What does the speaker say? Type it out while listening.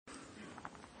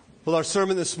Well, our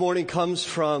sermon this morning comes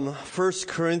from 1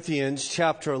 Corinthians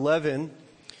chapter 11,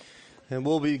 and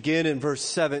we'll begin in verse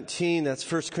 17. That's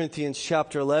 1 Corinthians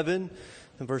chapter 11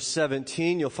 and verse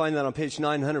 17. You'll find that on page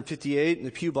 958 in the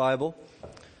Pew Bible.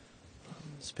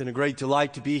 It's been a great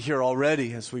delight to be here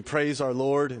already as we praise our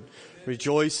Lord and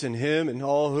rejoice in Him and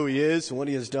all who He is and what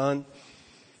He has done.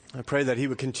 I pray that He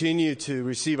would continue to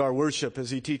receive our worship as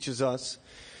He teaches us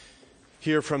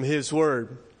here from His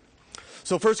Word.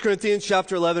 So 1 Corinthians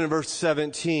chapter 11 and verse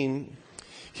 17,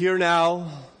 hear now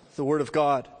the word of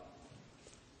God.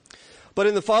 But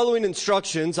in the following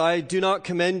instructions I do not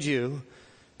commend you,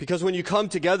 because when you come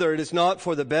together it is not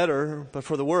for the better, but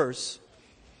for the worse.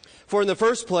 For in the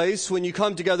first place, when you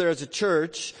come together as a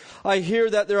church, I hear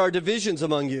that there are divisions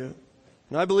among you.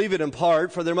 And I believe it in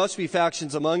part, for there must be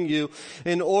factions among you,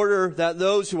 in order that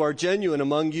those who are genuine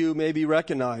among you may be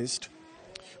recognized.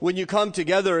 When you come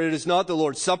together, it is not the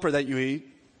Lord's Supper that you eat.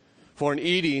 For in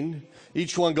eating,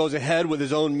 each one goes ahead with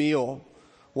his own meal.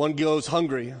 One goes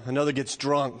hungry, another gets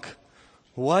drunk.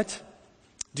 What?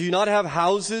 Do you not have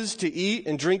houses to eat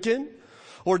and drink in?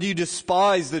 Or do you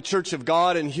despise the church of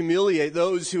God and humiliate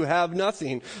those who have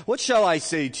nothing? What shall I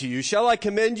say to you? Shall I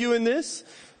commend you in this?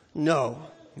 No,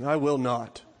 I will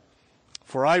not.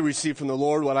 For I received from the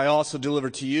Lord what I also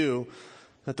delivered to you,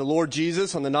 that the Lord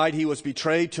Jesus, on the night He was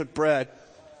betrayed, took bread.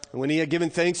 And when He had given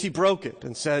thanks, He broke it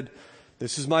and said,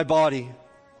 "This is my body,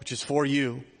 which is for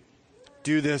you.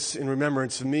 Do this in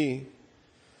remembrance of me."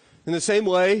 In the same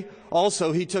way,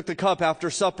 also, He took the cup after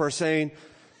supper, saying,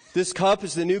 "This cup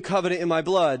is the new covenant in my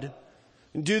blood.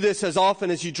 And do this as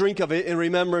often as you drink of it in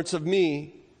remembrance of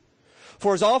me.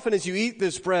 For as often as you eat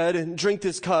this bread and drink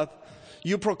this cup,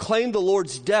 you proclaim the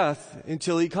Lord's death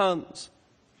until He comes.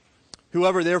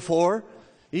 Whoever, therefore,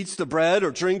 eats the bread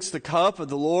or drinks the cup of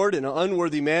the Lord in an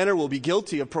unworthy manner will be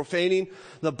guilty of profaning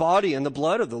the body and the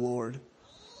blood of the Lord.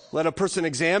 Let a person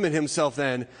examine himself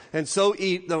then, and so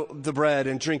eat the bread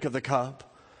and drink of the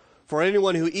cup. For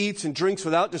anyone who eats and drinks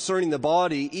without discerning the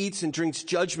body eats and drinks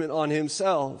judgment on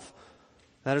himself.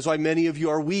 That is why many of you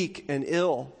are weak and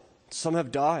ill. Some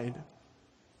have died.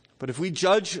 But if we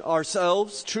judge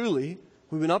ourselves truly,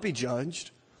 we will not be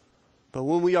judged. But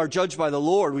when we are judged by the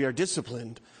Lord, we are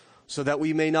disciplined, so that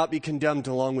we may not be condemned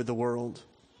along with the world.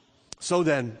 So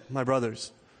then, my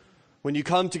brothers, when you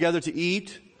come together to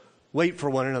eat, wait for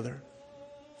one another.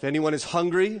 If anyone is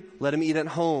hungry, let him eat at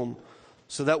home,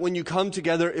 so that when you come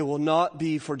together, it will not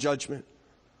be for judgment.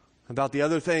 About the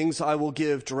other things, I will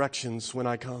give directions when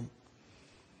I come.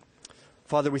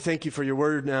 Father, we thank You for Your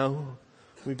word now.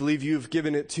 We believe You've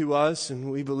given it to us, and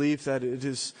we believe that it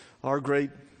is our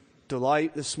great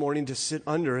delight this morning to sit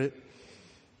under it.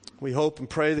 We hope and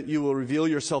pray that You will reveal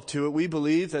Yourself to it. We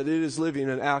believe that it is living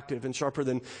and active and sharper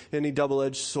than any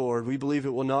double-edged sword. We believe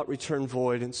it will not return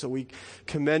void, and so we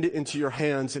commend it into Your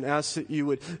hands and ask that You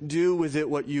would do with it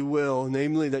what You will,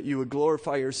 namely that You would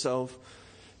glorify Yourself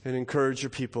and encourage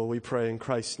Your people. We pray in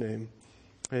Christ's name.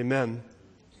 Amen.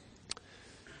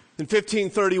 In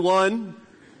 1531,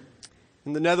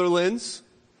 in the Netherlands,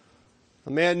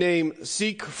 a man named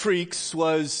Siek Freeks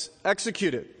was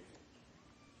executed.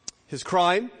 His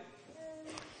crime?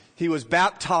 He was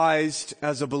baptized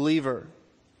as a believer.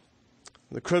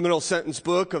 The criminal sentence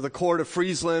book of the court of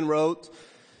Friesland wrote,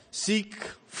 Siek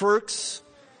Freeks,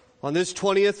 on this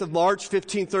 20th of March,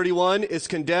 1531, is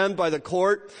condemned by the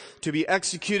court to be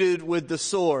executed with the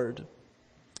sword.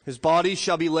 His body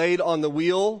shall be laid on the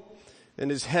wheel and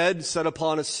his head set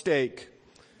upon a stake,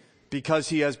 because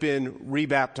he has been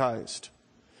rebaptized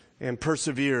and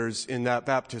perseveres in that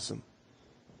baptism.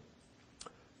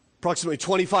 Approximately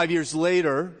 25 years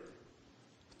later,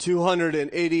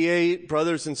 288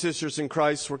 brothers and sisters in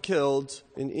Christ were killed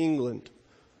in England.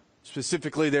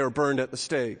 Specifically, they were burned at the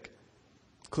stake,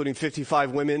 including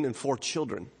 55 women and 4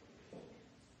 children.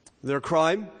 Their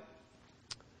crime?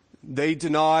 They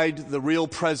denied the real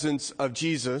presence of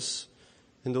Jesus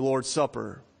in the Lord's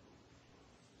Supper.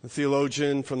 The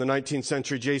theologian from the 19th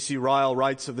century, J.C. Ryle,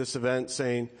 writes of this event,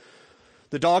 saying,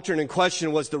 "The doctrine in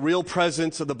question was the real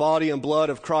presence of the body and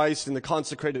blood of Christ in the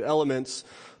consecrated elements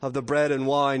of the bread and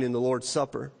wine in the Lord's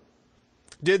Supper.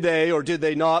 Did they or did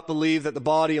they not believe that the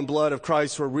body and blood of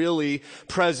Christ were really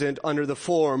present under the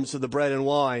forms of the bread and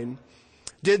wine?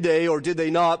 Did they or did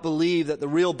they not believe that the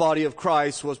real body of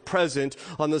Christ was present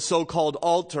on the so-called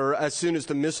altar as soon as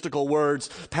the mystical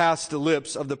words passed the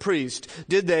lips of the priest?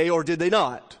 Did they or did they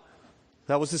not?"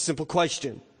 That was the simple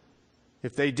question.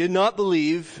 If they did not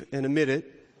believe and admit it,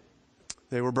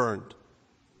 they were burned.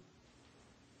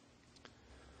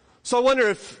 So I wonder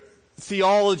if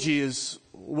theology is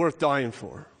worth dying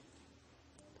for.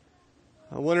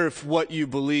 I wonder if what you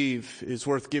believe is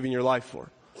worth giving your life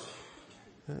for.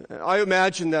 I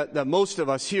imagine that most of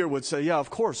us here would say, yeah, of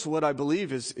course, what I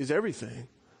believe is everything.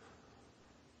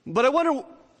 But I wonder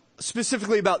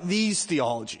specifically about these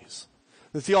theologies,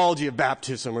 the theology of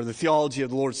baptism or the theology of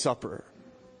the Lord's Supper.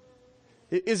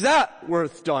 Is that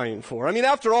worth dying for? I mean,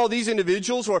 after all, these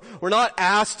individuals were not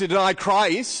asked to deny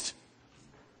Christ.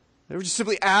 They were just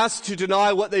simply asked to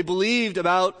deny what they believed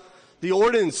about the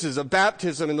ordinances of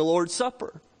baptism and the Lord's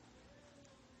Supper.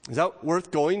 Is that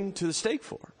worth going to the stake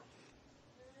for?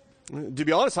 To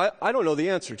be honest, I don't know the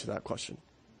answer to that question.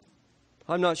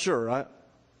 I'm not sure. I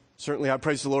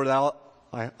praise the Lord that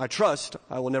I trust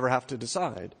I will never have to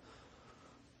decide.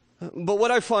 But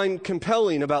what I find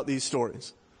compelling about these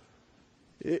stories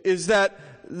is that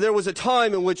there was a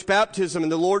time in which baptism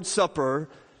and the Lord's Supper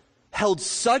held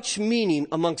such meaning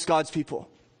amongst God's people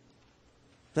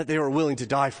that they were willing to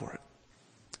die for it.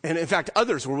 And in fact,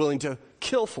 others were willing to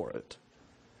kill for it.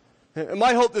 And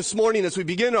my hope this morning as we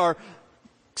begin our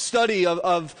study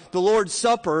of the Lord's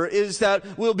Supper is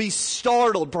that we'll be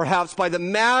startled perhaps by the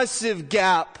massive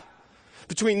gap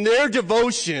between their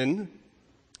devotion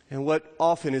and what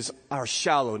often is our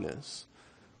shallowness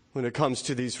when it comes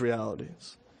to these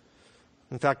realities.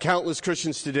 In fact, countless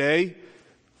Christians today,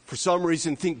 for some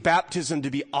reason, think baptism to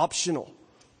be optional,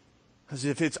 as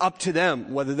if it's up to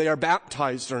them whether they are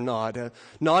baptized or not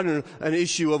an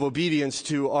issue of obedience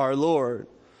to our Lord.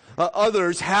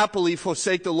 Others happily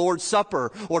forsake the Lord's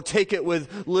Supper or take it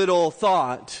with little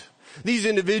thought. These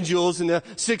individuals in the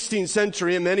 16th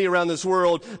century and many around this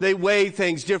world, they weigh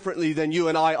things differently than you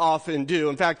and I often do.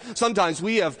 In fact, sometimes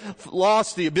we have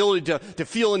lost the ability to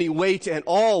feel any weight at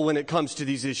all when it comes to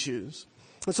these issues.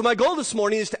 And so my goal this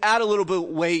morning is to add a little bit of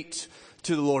weight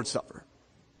to the Lord's Supper.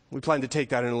 We plan to take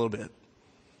that in a little bit.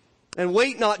 And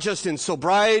weight not just in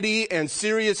sobriety and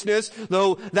seriousness,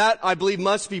 though that I believe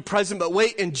must be present, but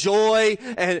weight in joy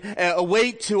and a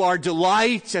weight to our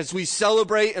delight as we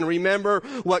celebrate and remember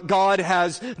what God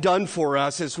has done for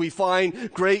us, as we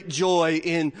find great joy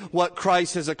in what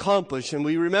Christ has accomplished and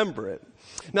we remember it.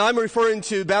 Now I'm referring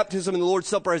to baptism and the Lord's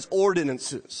Supper as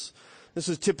ordinances. This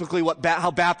is typically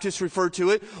how Baptists refer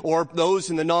to it, or those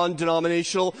in the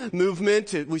non-denominational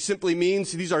movement. We simply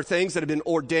means these are things that have been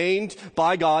ordained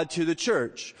by God to the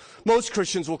church. Most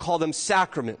Christians will call them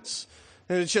sacraments.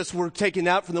 And it's just, we're taking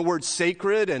that from the word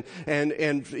sacred,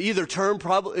 and either term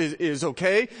probably is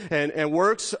okay and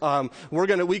works.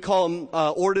 We call them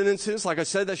ordinances. Like I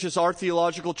said, that's just our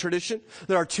theological tradition.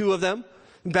 There are two of them.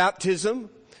 Baptism,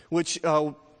 which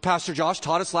Pastor Josh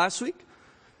taught us last week,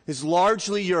 is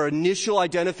largely your initial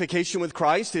identification with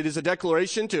Christ. It is a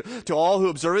declaration to all who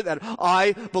observe it that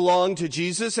I belong to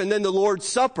Jesus. And then the Lord's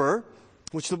Supper,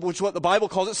 which what the Bible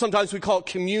calls it. Sometimes we call it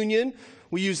communion.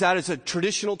 We use that as a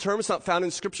traditional term. It's not found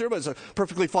in Scripture, but it's a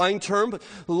perfectly fine term. But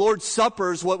the Lord's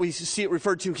Supper is what we see it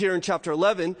referred to here in chapter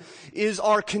 11, is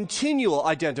our continual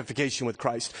identification with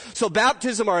Christ. So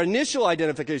baptism, our initial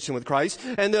identification with Christ,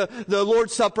 and the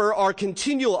Lord's Supper, our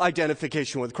continual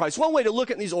identification with Christ. One way to look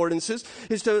at these ordinances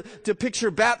is to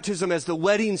picture baptism as the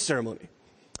wedding ceremony.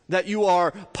 That you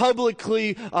are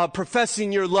publicly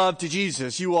professing your love to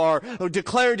Jesus. You are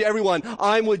declaring to everyone,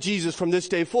 I'm with Jesus from this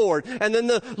day forward. And then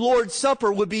the Lord's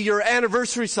Supper would be your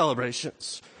anniversary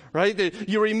celebrations, right? That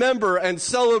you remember and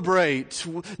celebrate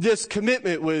this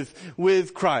commitment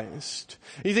with Christ.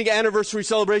 You think anniversary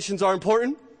celebrations are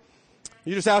important?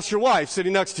 You just ask your wife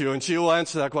sitting next to you and she will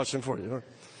answer that question for you.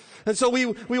 And so we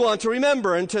want to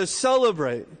remember and to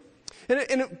celebrate.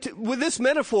 And with this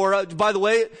metaphor, by the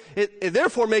way, it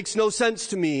therefore makes no sense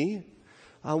to me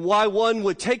why one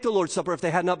would take the Lord's Supper if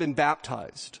they had not been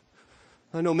baptized.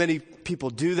 I know many people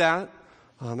do that.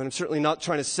 And I'm certainly not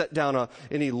trying to set down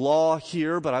any law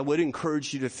here, but I would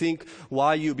encourage you to think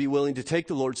why you'd be willing to take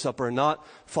the Lord's Supper and not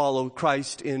follow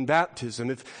Christ in baptism.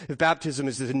 If baptism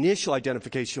is the initial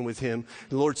identification with Him,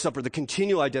 the Lord's Supper, the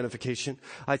continual identification,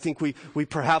 I think we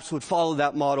perhaps would follow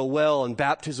that model well, and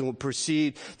baptism would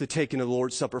precede the taking of the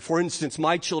Lord's Supper. For instance,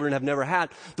 my children have never had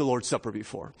the Lord's Supper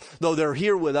before. Though they're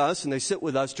here with us and they sit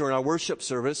with us during our worship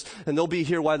service, and they'll be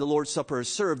here while the Lord's Supper is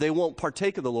served, they won't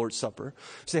partake of the Lord's Supper,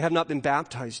 so they have not been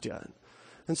baptized yet.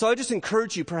 And so I just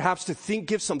encourage you perhaps to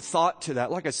give some thought to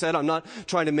that. Like I said, I'm not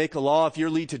trying to make a law. If you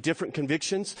lead to different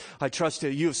convictions, I trust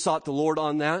that you have sought the Lord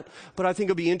on that. But I think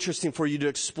it'll be interesting for you to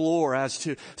explore as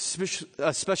to,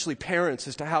 especially parents,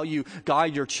 as to how you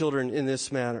guide your children in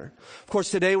this manner. Of course,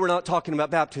 today we're not talking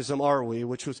about baptism, are we?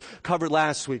 Which was covered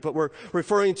last week. But we're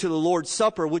referring to the Lord's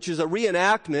Supper, which is a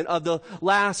reenactment of the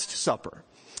Last Supper.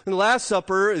 And the Last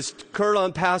Supper is occurred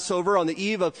on Passover, on the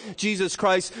eve of Jesus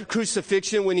Christ's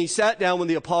crucifixion, when he sat down with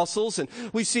the apostles. And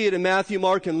we see it in Matthew,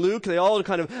 Mark, and Luke. They all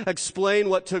kind of explain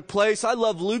what took place. I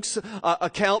love Luke's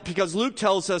account because Luke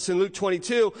tells us in Luke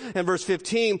 22 and verse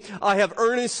 15, I have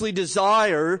earnestly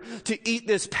desired to eat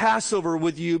this Passover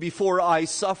with you before I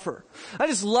suffer. I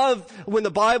just love when the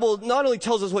Bible not only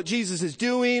tells us what Jesus is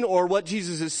doing or what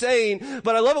Jesus is saying,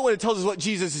 but I love it when it tells us what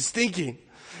Jesus is thinking.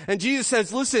 And Jesus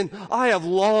says, listen, I have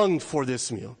longed for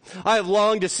this meal. I have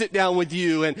longed to sit down with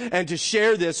you and to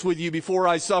share this with you before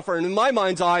I suffer. And in my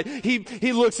mind's eye,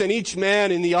 he looks at each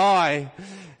man in the eye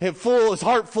and his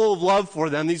heart full of love for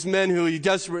them, these men who he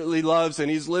desperately loves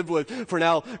and he's lived with for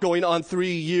now going on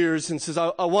 3 years, and says,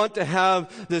 I want to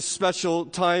have this special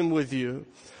time with you.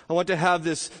 I want to have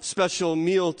this special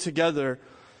meal together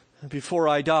before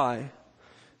I die.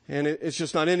 And it's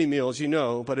just not any meal, as you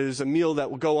know, but it is a meal that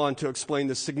will go on to explain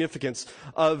the significance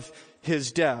of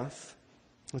his death.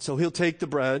 And so he'll take the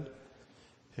bread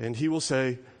and he will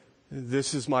say,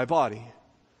 this is my body,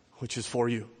 which is for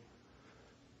you.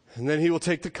 And then he will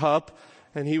take the cup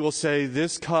and he will say,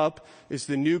 this cup is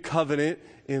the new covenant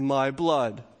in my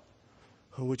blood,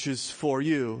 which is for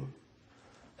you.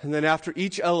 And then after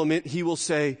each element, he will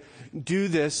say, do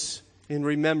this in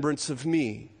remembrance of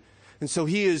me. And so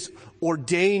he is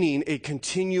ordaining a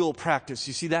continual practice.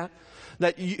 You see that?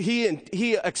 That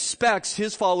he expects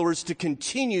his followers to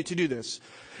continue to do this.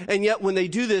 And yet when they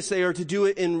do this, they are to do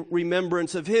it in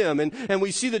remembrance of him. And we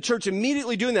see the church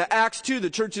immediately doing that. Acts 2, the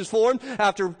church is formed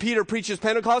after Peter preaches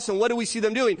Pentecost. And what do we see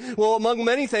them doing? Well, among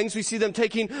many things, we see them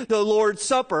taking the Lord's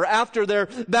Supper after they're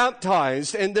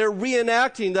baptized. And they're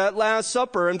reenacting that Last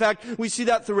Supper. In fact, we see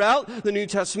that throughout the New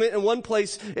Testament. And one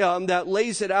place that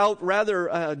lays it out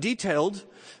rather detailed,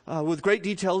 with great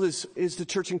detail, is the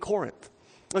church in Corinth.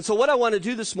 And so what I want to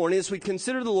do this morning as we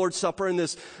consider the Lord's Supper in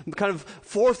this kind of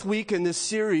fourth week in this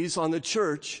series on the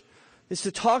church is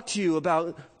to talk to you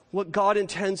about what God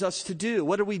intends us to do.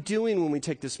 What are we doing when we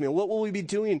take this meal? What will we be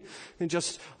doing in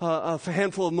just a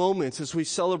handful of moments as we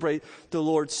celebrate the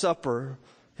Lord's Supper?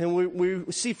 And we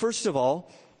see, first of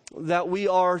all, that we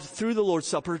are, through the Lord's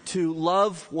Supper, to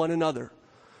love one another.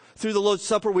 Through the Lord's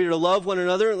Supper, we are to love one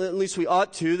another, at least we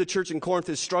ought to. The church in Corinth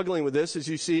is struggling with this, as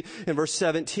you see in verse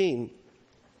 17.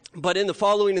 But in the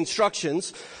following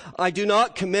instructions, I do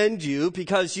not commend you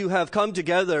because you have come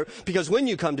together, because when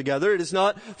you come together, it is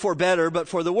not for better, but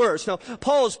for the worse. Now,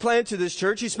 Paul has planted this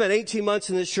church. He spent 18 months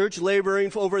in this church,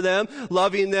 laboring over them,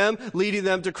 loving them, leading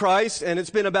them to Christ. And it's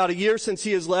been about a year since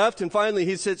he has left. And finally,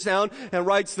 he sits down and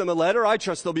writes them a letter. I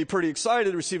trust they'll be pretty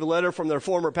excited to receive a letter from their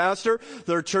former pastor,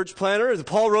 their church planter.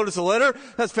 Paul wrote us a letter.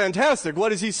 That's fantastic. What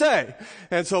does he say?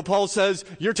 And so Paul says,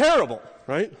 you're terrible,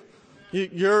 right?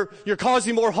 You're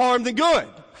causing more harm than good.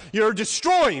 You're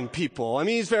destroying people. I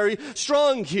mean, he's very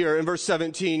strong here in verse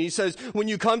 17. He says, when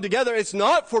you come together, it's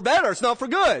not for better, it's not for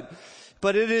good,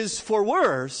 but it is for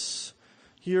worse.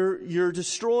 You're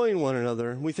destroying one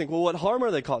another. We think, well, what harm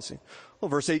are they causing? Well,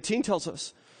 verse 18 tells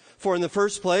us. For in the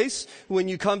first place, when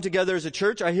you come together as a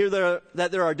church, I hear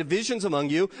that there are divisions among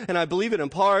you, and I believe it in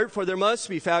part, for there must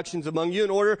be factions among you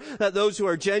in order that those who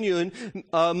are genuine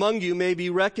among you may be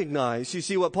recognized. You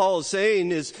see, what Paul is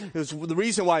saying is the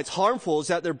reason why it's harmful is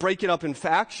that they're breaking up in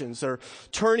factions. They're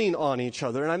turning on each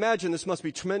other. And I imagine this must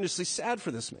be tremendously sad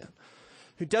for this man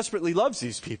who desperately loves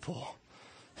these people,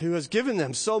 who has given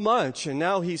them so much, and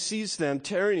now he sees them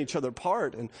tearing each other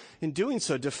apart, and in doing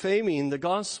so, defaming the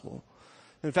gospel.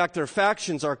 In fact, their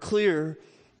factions are clear,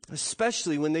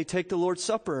 especially when they take the Lord's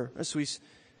Supper. As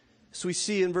we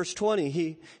see in verse 20,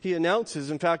 he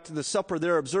announces, in fact, the supper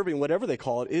they're observing, whatever they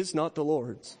call it, is not the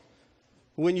Lord's.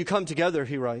 When you come together,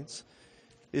 he writes,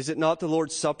 is it not the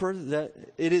Lord's Supper that,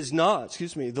 it is not,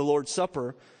 the Lord's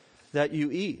Supper that you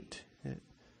eat.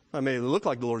 It may look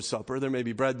like the Lord's Supper. There may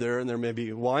be bread there and there may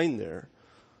be wine there.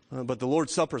 But the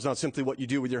Lord's Supper is not simply what you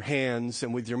do with your hands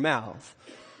and with your mouth.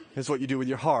 It's what you do with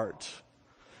your heart.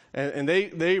 And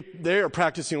they are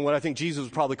practicing what I think Jesus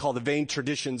would probably call the vain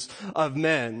traditions of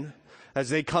men as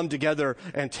they come together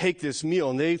and take this meal,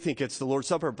 and they think it's the Lord's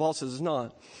Supper. Paul says it's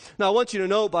not. Now, I want you to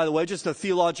know, by the way, just a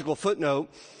theological footnote,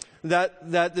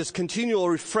 that this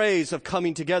continual phrase of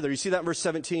coming together, you see that in verse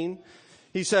 17?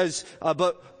 He says,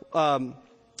 let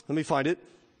me find it.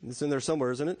 It's in there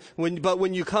somewhere, isn't it? But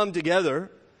when you come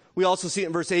together, We also see it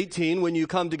in verse 18, when you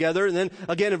come together. And then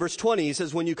again in verse 20, he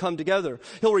says, when you come together.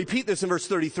 He'll repeat this in verse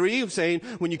 33, saying,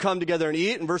 when you come together and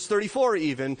eat. In verse 34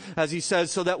 even, as he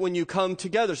says, so that when you come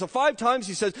together. So 5 times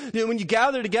he says, when you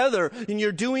gather together and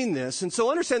you're doing this. And so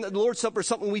understand that the Lord's Supper is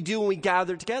something we do when we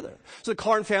gather together. So the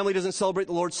Carn family doesn't celebrate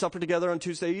the Lord's Supper together on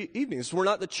Tuesday evenings. We're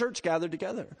not the church gathered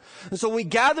together. And so when we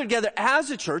gather together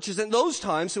as a church is in those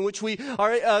times in which we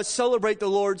celebrate the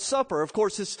Lord's Supper. Of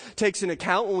course, this takes into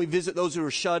account when we visit those who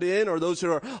are shut in or those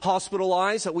who are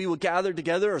hospitalized, that we will gather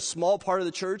together, a small part of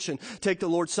the church, and take the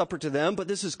Lord's Supper to them. But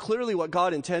this is clearly what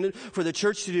God intended for the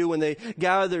church to do when they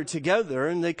gather together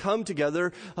and they come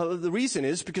together. The reason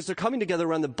is because they're coming together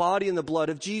around the body and the blood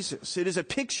of Jesus. It is a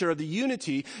picture of the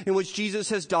unity in which Jesus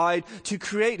has died to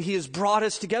create. He has brought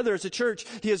us together as a church.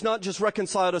 He has not just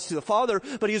reconciled us to the Father,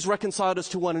 but he has reconciled us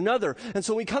to one another. And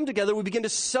so when we come together, we begin to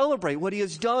celebrate what he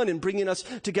has done in bringing us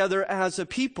together as a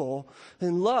people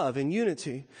in love and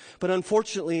unity. But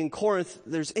unfortunately, in Corinth,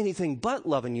 there's anything but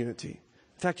love and unity.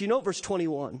 In fact, you know verse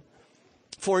 21.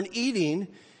 For in eating,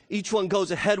 each one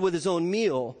goes ahead with his own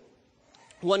meal.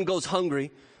 One goes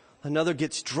hungry, another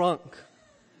gets drunk.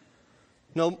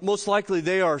 No, most likely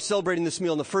they are celebrating this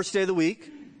meal on the first day of the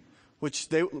week, which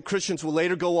Christians will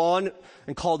later go on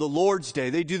and call the Lord's Day.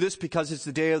 They do this because it's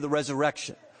the day of the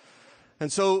resurrection.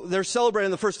 And so they're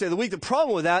celebrating the first day of the week. The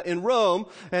problem with that in Rome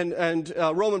and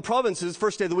Roman provinces,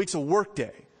 first day of the week's a work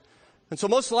day. And so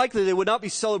most likely they would not be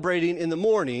celebrating in the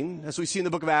morning, as we see in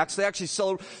the book of Acts. They actually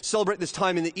celebrate this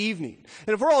time in the evening.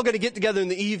 And if we're all going to get together in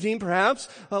the evening, perhaps,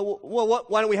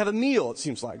 why don't we have a meal, it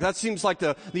seems like. That seems like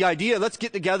the idea. Let's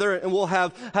get together and we'll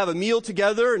have a meal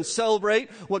together and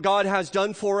celebrate what God has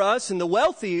done for us. And the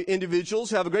wealthy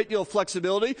individuals who have a great deal of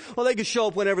flexibility, well, they can show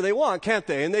up whenever they want, can't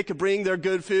they? And they could bring their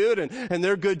good food and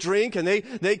their good drink, and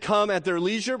they come at their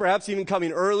leisure, perhaps even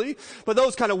coming early. But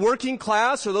those kind of working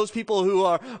class, or those people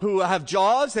who have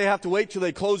jobs, they have to wait till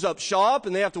they close up shop,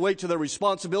 and they have to wait till their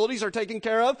responsibilities are taken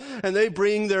care of, and they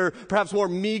bring their perhaps more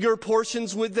meager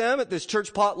portions with them at this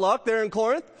church potluck there in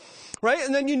Corinth, right?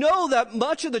 And then you know that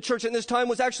much of the church at this time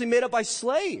was actually made up by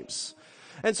slaves.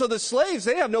 And so the slaves,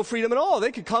 they have no freedom at all.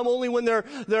 They could come only when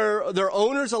their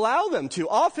owners allow them to,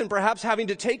 often perhaps having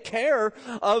to take care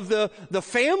of the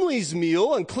family's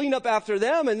meal and clean up after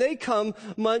them, and they come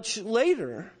much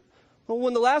later. Well,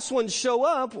 when the last ones show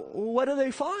up, what do they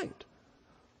find?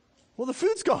 Well, the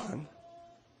food's gone.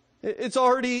 It's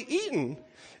already eaten.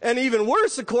 And even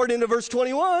worse, according to verse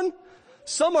 21,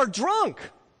 some are drunk.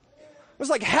 It was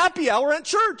like happy hour at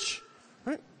church.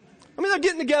 Right? I mean, they're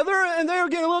getting together and they're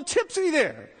getting a little tipsy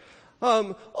there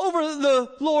over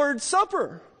the Lord's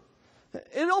Supper.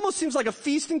 It almost seems like a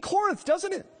feast in Corinth,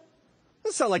 doesn't it?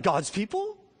 Doesn't sound like God's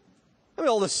people. I mean,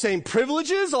 all the same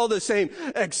privileges, all the same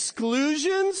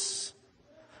exclusions.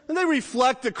 And they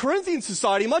reflect the Corinthian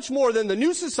society much more than the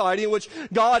new society in which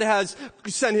God has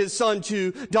sent his son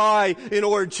to die in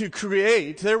order to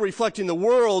create. They're reflecting the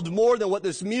world more than what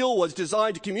this meal was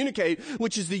designed to communicate,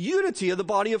 which is the unity of the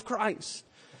body of Christ.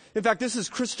 In fact, this is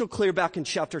crystal clear back in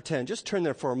chapter 10. Just turn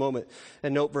there for a moment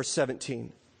and note verse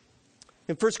 17.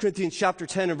 In 1 Corinthians chapter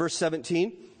 10 and verse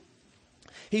 17,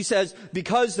 he says,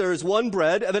 because there is one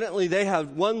bread, evidently they have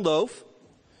one loaf,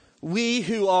 we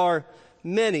who are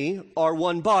many are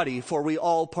one body, for we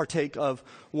all partake of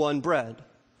one bread.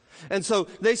 And so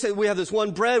they say we have this one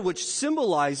bread, which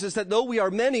symbolizes that though we are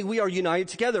many, we are united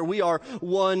together. We are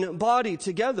one body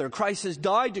together. Christ has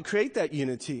died to create that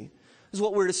unity. This is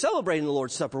what we're to celebrate in the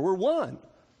Lord's Supper. We're one,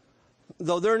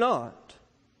 though they're not.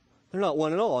 They're not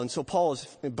one at all. And so Paul is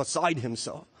beside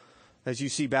himself, as you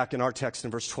see back in our text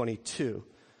in verse 22.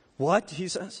 What? He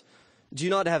says. Do you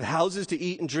not have houses to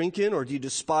eat and drink in, or do you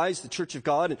despise the church of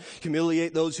God and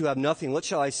humiliate those who have nothing? What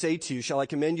shall I say to you? Shall I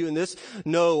commend you in this?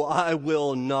 No, I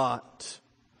will not.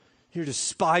 You're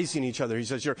despising each other. He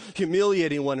says, you're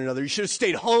humiliating one another. You should have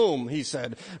stayed home, he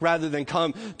said, rather than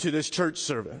come to this church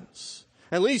service.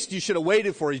 At least you should have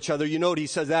waited for each other. You note he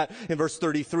says that in verse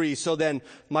 33. So then,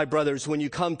 my brothers, when you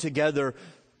come together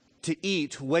to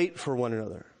eat, wait for one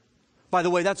another. By the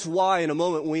way, that's why in a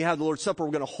moment when we have the Lord's Supper,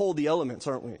 we're going to hold the elements,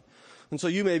 aren't we? And so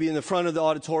you may be in the front of the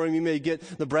auditorium, you may get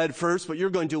the bread first, but you're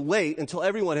going to wait until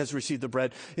everyone has received the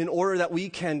bread in order that we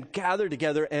can gather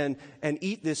together and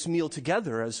eat this meal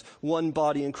together as one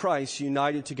body in Christ,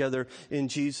 united together in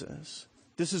Jesus.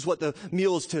 This is what the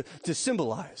meal is to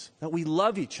symbolize, that we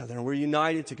love each other and we're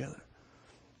united together.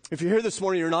 If you're here this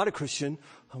morning, you're not a Christian,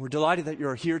 we're delighted that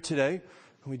you're here today,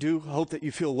 and we do hope that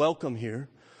you feel welcome here.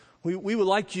 We would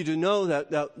like you to know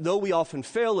that though we often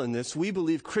fail in this, we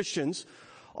believe Christians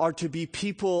are to be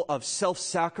people of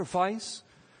self-sacrifice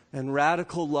and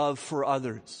radical love for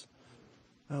others.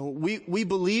 We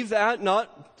believe that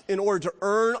not in order to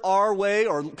earn our way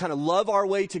or kind of love our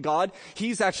way to God.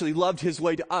 He's actually loved his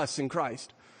way to us in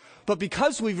Christ. But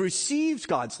because we've received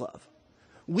God's love,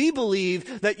 we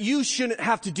believe that you shouldn't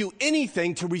have to do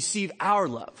anything to receive our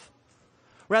love.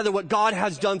 Rather, what God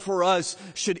has done for us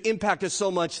should impact us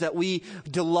so much that we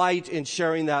delight in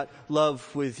sharing that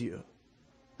love with you.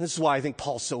 This is why I think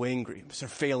Paul's so angry, because they're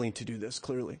failing to do this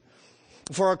clearly.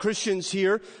 For our Christians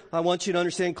here, I want you to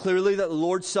understand clearly that the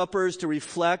Lord's Supper is to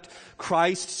reflect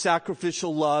Christ's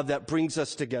sacrificial love that brings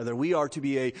us together. We are to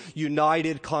be a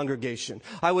united congregation.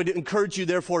 I would encourage you,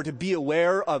 therefore, to be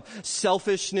aware of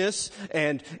selfishness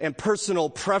and personal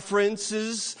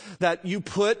preferences that you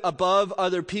put above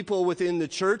other people within the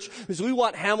church. Because we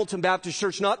want Hamilton Baptist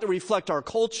Church not to reflect our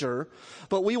culture,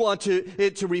 but we want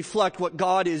it to reflect what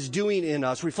God is doing in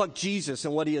us, reflect Jesus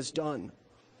and what he has done.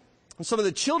 Some of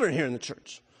the children here in the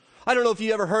church. I don't know if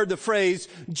you ever heard the phrase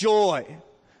joy.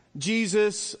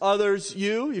 Jesus, others,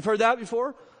 you. You've heard that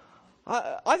before?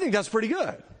 I think that's pretty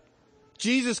good.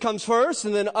 Jesus comes first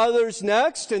and then others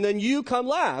next and then you come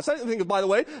last. I think, by the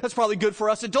way, that's probably good for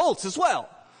us adults as well.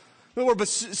 We're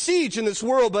besieged in this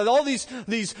world by all these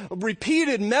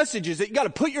repeated messages that you got to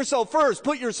put yourself first.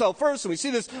 And we see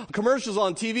this commercials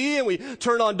on TV and we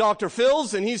turn on Dr.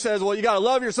 Phil's and he says, well, you got to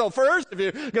love yourself first. If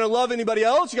you're going to love anybody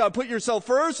else, you got to put yourself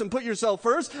first and put yourself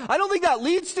first. I don't think that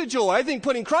leads to joy. I think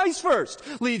putting Christ first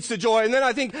leads to joy. And then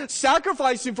I think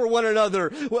sacrificing for one another,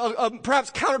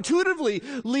 perhaps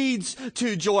counterintuitively leads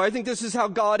to joy. I think this is how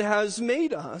God has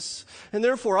made us. And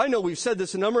therefore, I know we've said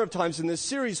this a number of times in this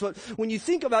series, but when you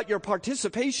think about your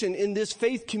participation in this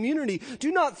faith community,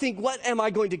 do not think, what am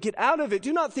I going to get out of it?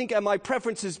 Do not think, am my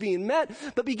preferences being met?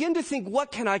 But begin to think,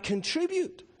 what can I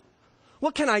contribute?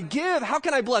 What can I give? How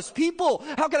can I bless people?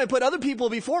 How can I put other people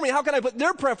before me? How can I put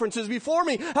their preferences before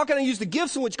me? How can I use the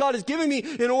gifts in which God has given me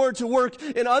in order to work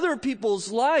in other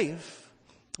people's life?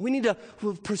 We need to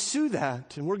pursue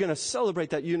that, and we're going to celebrate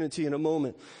that unity in a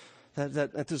moment,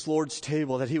 that at this Lord's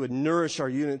table, that he would nourish our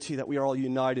unity, that we are all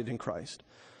united in Christ.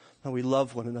 And we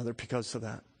love one another because of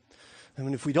that.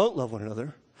 And if we don't love one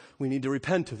another, we need to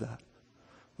repent of that,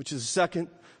 which is the second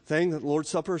thing that the Lord's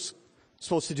Supper is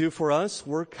supposed to do for us,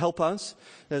 help us,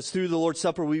 as through the Lord's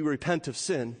Supper we repent of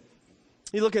sin.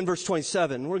 You look in verse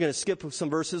 27. We're going to skip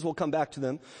some verses. We'll come back to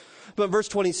them. But in verse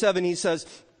 27, he says,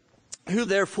 who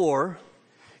therefore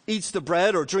eats the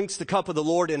bread or drinks the cup of the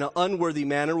Lord in an unworthy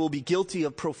manner will be guilty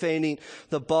of profaning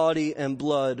the body and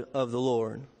blood of the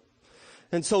Lord.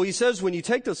 And so he says, when you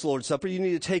take this Lord's Supper, you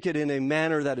need to take it in a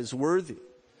manner that is worthy,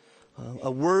 a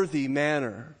worthy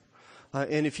manner.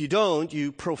 And if you don't,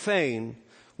 you profane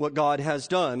what God has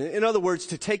done. In other words,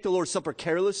 to take the Lord's Supper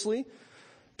carelessly,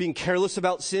 being careless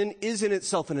about sin, is in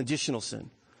itself an additional sin.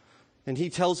 And he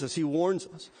tells us, he warns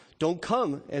us, don't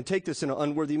come and take this in an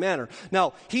unworthy manner.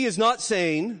 Now, he is not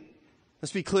saying,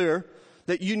 let's be clear,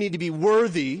 that you need to be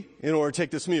worthy in order to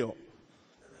take this meal.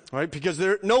 All right? Because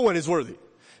no one is worthy.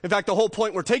 In fact, the whole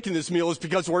point we're taking this meal is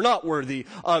because we're not worthy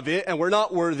of it and we're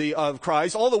not worthy of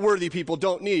Christ. All the worthy people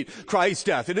don't need Christ's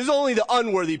death. It is only the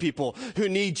unworthy people who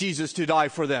need Jesus to die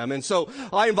for them. And so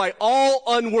I invite all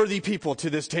unworthy people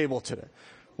to this table today,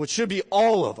 which should be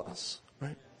all of us,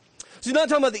 right? So he's not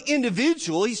talking about the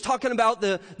individual. He's talking about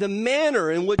the manner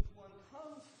in which one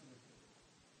comes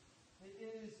to it.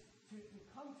 It is to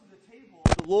come to the table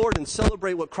of the Lord and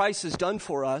celebrate what Christ has done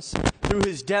for us through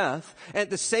his death, and at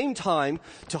the same time,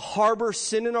 to harbor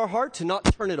sin in our heart, to not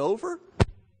turn it over, is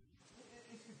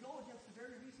to go against the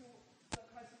very reason that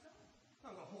Christ has done.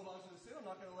 I'm going to hold on to the sin, I'm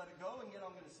not going to let it go, and yet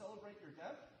I'm going to celebrate your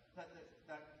death, that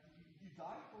you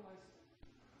died for my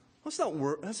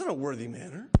sin. That's not a worthy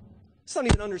manner. It's not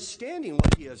even understanding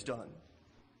what he has done.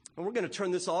 And we're going to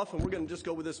turn this off, and we're going to just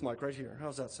go with this mic right here.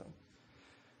 How's that sound?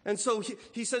 And so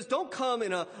he says, don't come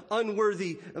in an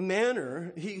unworthy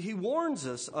manner. He warns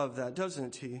us of that,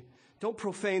 doesn't he? Don't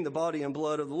profane the body and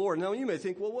blood of the Lord. Now, you may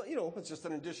think, well, it's just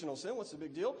an additional sin. What's the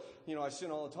big deal? I sin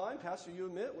all the time. Pastor, you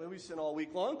admit, we sin all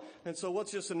week long. And so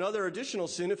what's just another additional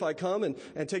sin if I come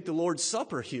and take the Lord's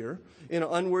Supper here in an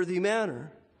unworthy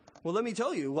manner? Well, let me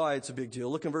tell you why it's a big deal.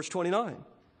 Look in verse 29.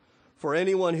 For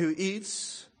anyone who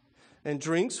eats and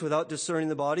drinks without discerning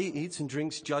the body eats and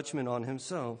drinks judgment on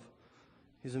himself.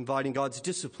 He's inviting God's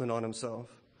discipline on himself,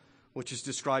 which is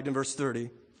described in verse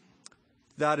 30.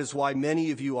 That is why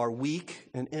many of you are weak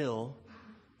and ill,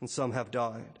 and some have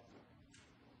died.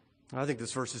 I think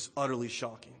this verse is utterly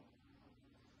shocking.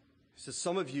 He says,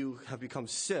 some of you have become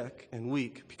sick and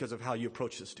weak because of how you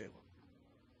approach this table.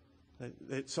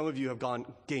 Some of you have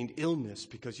gained illness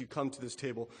because you come to this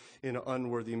table in an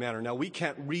unworthy manner. Now, we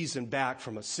can't reason back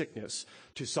from a sickness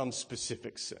to some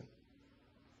specific sin.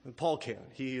 And Paul can.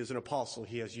 He is an apostle.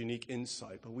 He has unique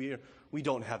insight, but we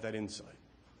don't have that insight.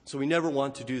 So we never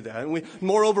want to do that. And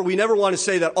moreover, we never want to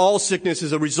say that all sickness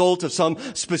is a result of some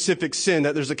specific sin,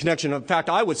 that there's a connection. In fact,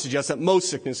 I would suggest that most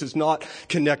sickness is not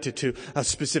connected to a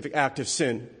specific act of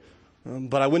sin.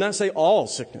 But I would not say all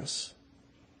sickness.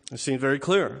 It seems very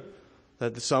clear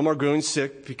that some are growing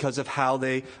sick because of how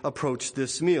they approach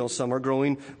this meal. Some are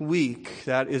growing weak.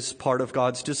 That is part of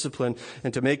God's discipline.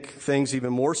 And to make things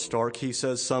even more stark, he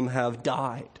says some have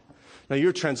died. Now,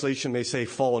 your translation may say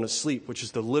fallen asleep, which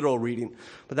is the literal reading,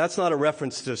 but that's not a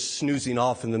reference to snoozing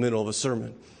off in the middle of a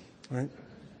sermon, right?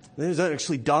 They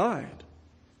actually died.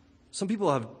 Some people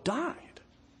have died.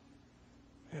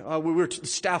 The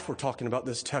staff were talking about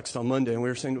this text on Monday, and we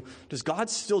were saying, does God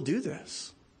still do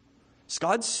this? Does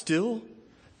God still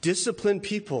discipline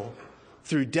people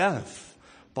through death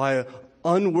by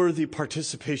unworthy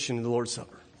participation in the Lord's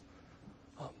Supper?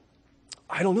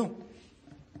 I don't know,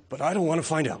 but I don't want to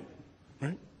find out.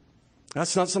 Right?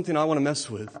 That's not something I want to mess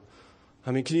with.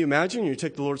 I mean, can you imagine you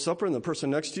take the Lord's Supper and the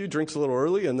person next to you drinks a little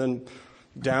early and then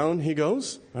down he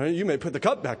goes? Right? You may put the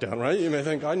cup back down, right? You may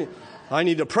think, I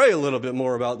need to pray a little bit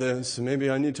more about this. And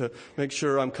maybe I need to make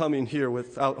sure I'm coming here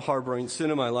without harboring sin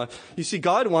in my life. You see,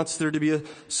 God wants there to be a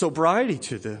sobriety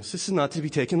to this. This is not to be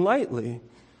taken lightly.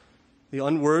 The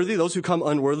unworthy, those who come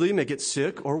unworthily, may get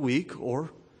sick or weak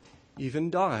or even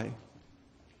die.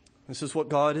 This is what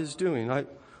God is doing. I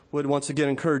would once again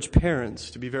encourage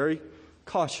parents to be very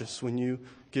cautious when you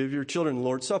give your children the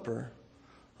Lord's Supper.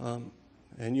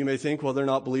 And you may think, well, they're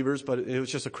not believers, but it was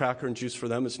just a cracker and juice for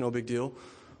them. It's no big deal.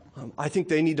 I think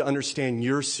they need to understand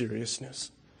your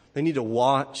seriousness. They need to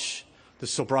watch the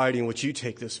sobriety in which you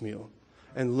take this meal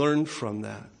and learn from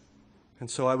that. And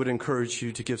so I would encourage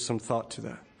you to give some thought to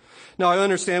that. Now, I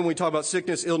understand when we talk about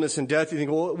sickness, illness, and death, you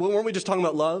think, well, weren't we just talking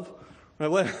about love? Right?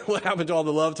 What happened to all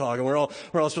the love talk? And we're all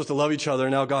supposed to love each other.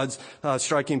 And now God's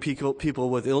striking people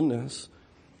with illness.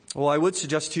 Well, I would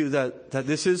suggest to you that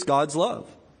this is God's love.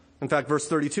 In fact, verse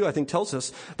 32, I think, tells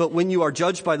us, but when you are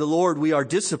judged by the Lord, we are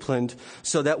disciplined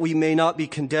so that we may not be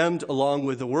condemned along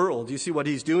with the world. You see, what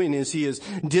he's doing is he is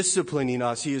disciplining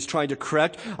us. He is trying to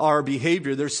correct our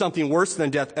behavior. There's something worse than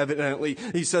death, evidently.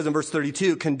 He says in verse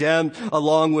 32, condemned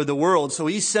along with the world. So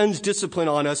he sends discipline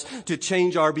on us to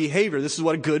change our behavior. This is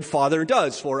what a good father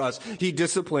does for us. He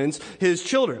disciplines his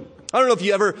children. I don't know if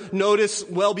you ever notice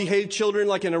well-behaved children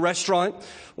like in a restaurant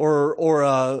or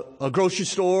a grocery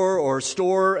store or a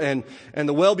store, and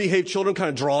the well-behaved children kind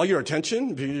of draw your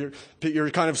attention.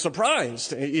 You're kind of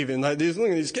surprised even. Like look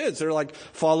at these kids. They're like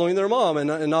following their mom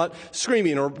and not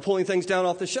screaming or pulling things down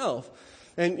off the shelf.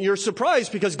 And you're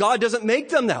surprised because God doesn't make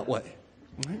them that way.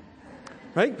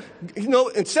 Right?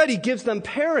 Instead he gives them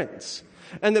parents.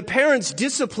 And the parents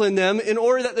discipline them in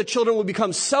order that the children will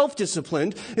become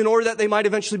self-disciplined, in order that they might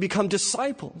eventually become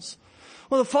disciples.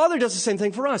 Well, the Father does the same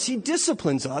thing for us. He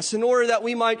disciplines us in order that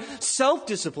we might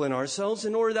self-discipline ourselves,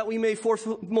 in order that we may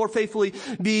more faithfully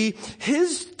be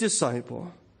His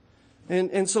disciple.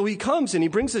 And so He comes and He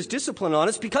brings this discipline on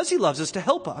us because He loves us to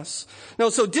help us. Now,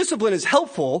 so discipline is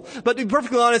helpful, but to be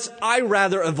perfectly honest, I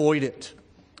rather avoid it.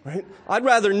 Right? I'd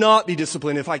rather not be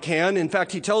disciplined if I can. In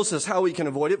fact, he tells us how we can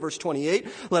avoid it. Verse 28,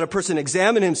 let a person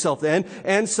examine himself then,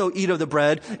 and so eat of the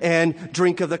bread and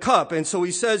drink of the cup. And so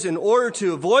he says, in order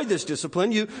to avoid this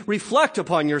discipline, you reflect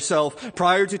upon yourself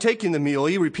prior to taking the meal.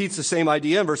 He repeats the same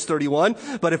idea in verse 31.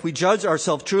 But if we judge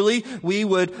ourselves truly, we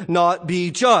would not be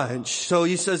judged. So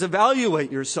he says,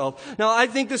 evaluate yourself. Now, I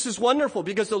think this is wonderful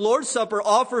because the Lord's Supper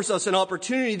offers us an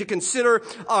opportunity to consider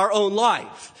our own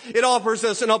life. It offers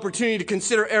us an opportunity to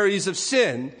consider areas of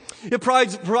sin. It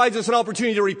provides us an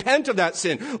opportunity to repent of that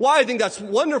sin. Why I think that's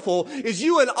wonderful is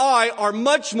you and I are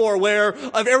much more aware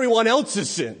of everyone else's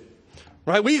sin.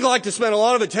 Right? We like to spend a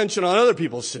lot of attention on other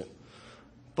people's sin.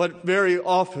 But very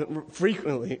often,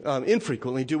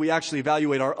 infrequently, do we actually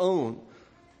evaluate our own.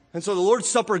 And so the Lord's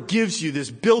Supper gives you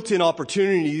this built-in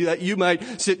opportunity that you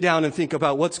might sit down and think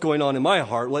about what's going on in my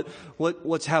heart,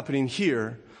 what's happening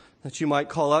here, that you might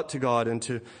call out to God and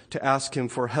to ask Him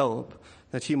for help,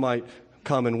 that He might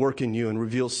come and work in you and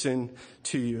reveal sin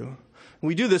to you.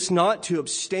 We do this not to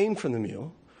abstain from the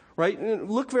meal, right?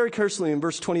 Look very carefully in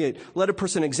verse 28. Let a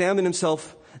person examine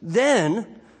himself then,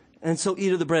 and so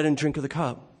eat of the bread and drink of the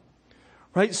cup.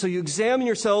 Right? So you examine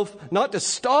yourself not to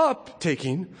stop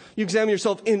taking, you examine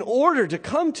yourself in order to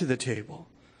come to the table.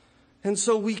 And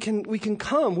so we can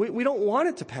come. We don't want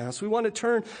it to pass. We want to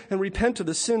turn and repent of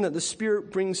the sin that the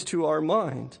Spirit brings to our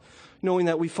mind, knowing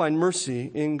that we find mercy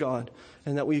in God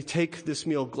and that we take this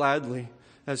meal gladly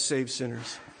as saved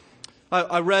sinners.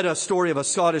 I read a story of a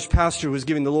Scottish pastor who was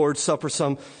giving the Lord's Supper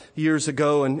some years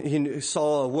ago, and he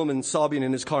saw a woman sobbing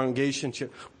in his congregation. She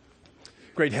had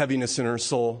great heaviness in her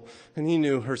soul, and he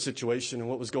knew her situation and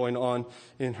what was going on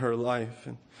in her life.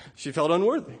 And she felt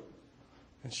unworthy,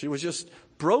 and she was just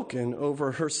broken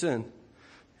over her sin.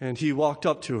 And he walked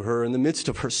up to her in the midst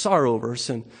of her sorrow over her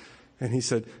sin, and he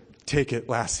said, "Take it,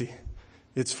 lassie.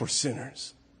 It's for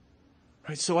sinners."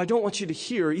 Right? So I don't want you to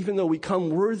hear, even though we come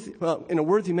in a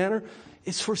worthy manner,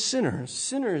 it's for sinners.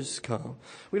 Sinners come.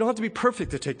 We don't have to be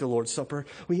perfect to take the Lord's Supper.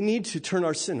 We need to turn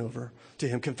our sin over to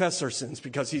Him, confess our sins,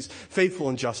 because He's faithful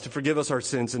and just to forgive us our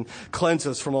sins and cleanse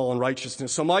us from all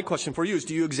unrighteousness. So my question for you is,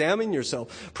 do you examine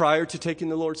yourself prior to taking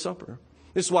the Lord's Supper?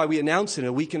 This is why we announce it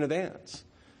a week in advance,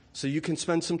 so you can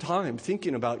spend some time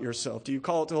thinking about yourself. Do you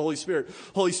call it to the Holy Spirit?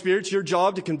 Holy Spirit, it's your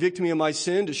job to convict me of my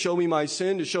sin, to show me my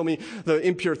sin, to show me the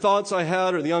impure thoughts I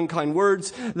had, or the unkind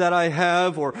words that I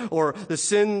have, or the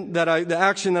sin the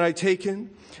action that I've taken.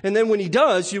 And then when He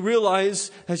does, you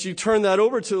realize as you turn that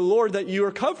over to the Lord that you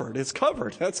are covered. It's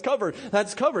covered. That's covered.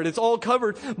 That's covered. It's all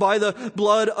covered by the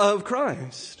blood of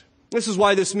Christ. This is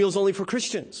why this meal is only for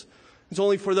Christians. It's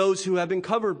only for those who have been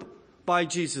covered by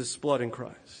Jesus' blood in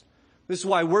Christ. This is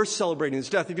why we're celebrating His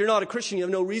death. If you're not a Christian, you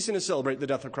have no reason to celebrate the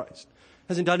death of Christ. It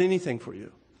hasn't done anything for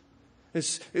you.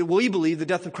 We believe the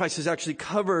death of Christ has actually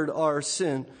covered our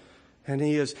sin, and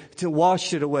He has to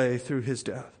wash it away through His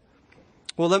death.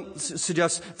 Well, let me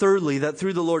suggest, thirdly, that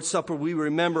through the Lord's Supper, we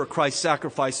remember Christ's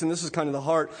sacrifice. And this is kind of the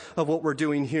heart of what we're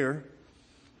doing here.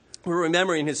 We're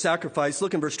remembering His sacrifice.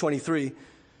 Look in verse 23.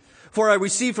 "For I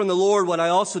received from the Lord what I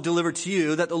also delivered to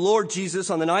you, that the Lord Jesus,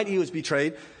 on the night He was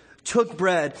betrayed, took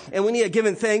bread, and when He had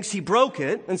given thanks, He broke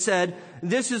it and said,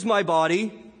 'This is my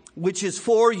body, which is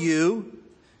for you.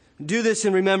 Do this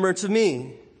in remembrance of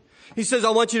me.'" He says, I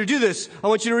want you to do this. I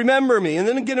want you to remember me. And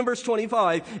then again in verse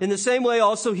 25, "In the same way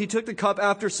also He took the cup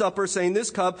after supper, saying, 'This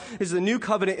cup is the new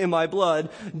covenant in my blood.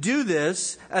 Do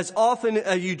this as often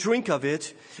as you drink of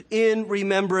it in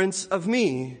remembrance of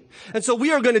me.'" And so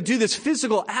we are going to do this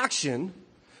physical action,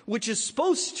 which is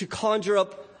supposed to conjure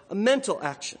up a mental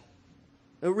action,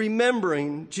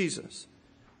 remembering Jesus.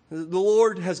 The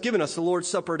Lord has given us the Lord's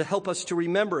Supper to help us to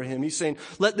remember Him. He's saying,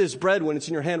 let this bread, when it's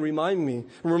in your hand,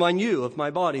 remind you of my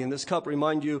body, and this cup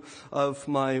remind you of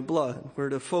my blood. We're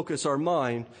to focus our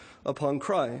mind upon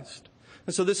Christ.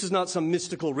 And so this is not some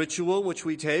mystical ritual which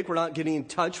we take. We're not getting in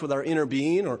touch with our inner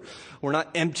being, or we're not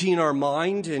emptying our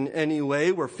mind in any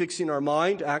way. We're fixing our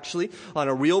mind actually on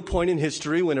a real point in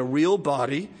history when a real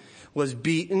body was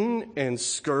beaten and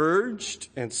scourged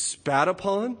and spat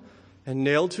upon and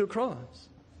nailed to a cross.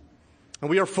 And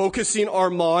we are focusing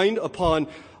our mind upon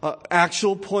an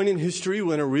actual point in history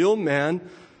when a real man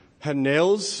had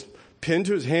nails pinned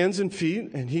to his hands and feet,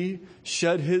 and He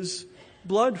shed His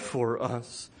blood for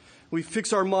us. We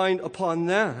fix our mind upon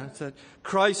that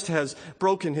Christ has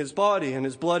broken His body and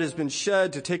His blood has been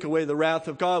shed to take away the wrath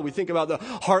of God. We think about the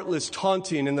heartless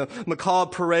taunting and the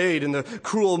macabre parade and the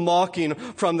cruel mocking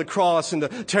from the cross and the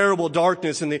terrible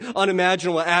darkness and the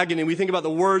unimaginable agony. We think about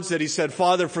the words that He said,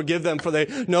 "Father, forgive them, for they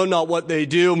know not what they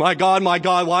do. My God,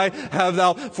 why have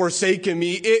Thou forsaken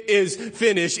me? It is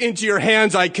finished. Into your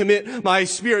hands I commit my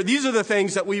spirit." These are the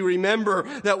things that we remember,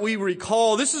 that we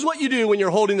recall. This is what you do when you're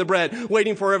holding the bread,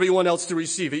 waiting for everyone else to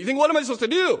receive it. You think, what am I supposed to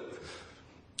do?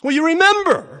 Well, you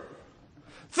remember.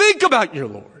 Think about your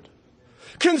Lord.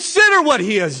 Consider what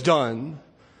He has done,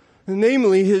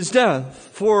 namely His death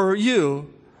for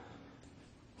you.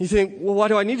 You think, well, why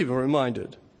do I need to be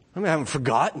reminded? I haven't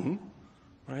forgotten,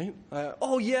 right?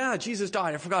 Oh yeah, Jesus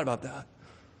died. I forgot about that.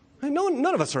 No,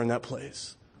 none of us are in that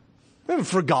place. We haven't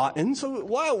forgotten, so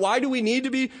why do we need to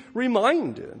be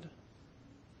reminded?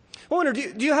 I wonder,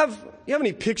 do you have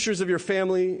any pictures of your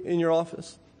family in your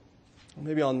office?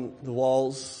 Maybe on the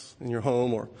walls in your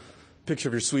home, or a picture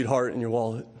of your sweetheart in your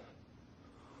wallet.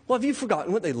 Well, have you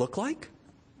forgotten what they look like?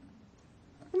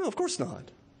 No, of course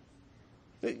not.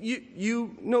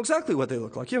 You know exactly what they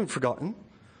look like. You haven't forgotten.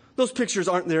 Those pictures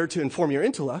aren't there to inform your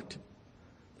intellect.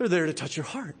 They're there to touch your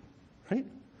heart, right?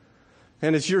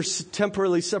 And as you're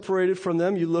temporarily separated from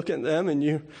them, you look at them and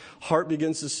your heart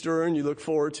begins to stir, and you look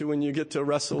forward to when you get to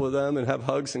wrestle with them and have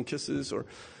hugs and kisses, or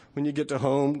when you get to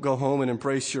go home and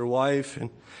embrace your wife, and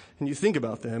you think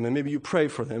about them, and maybe you pray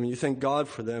for them, and you thank God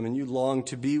for them, and you long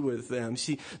to be with them.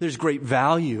 See, there's great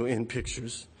value in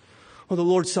pictures. Well, the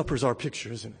Lord's Supper is our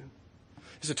picture, isn't it?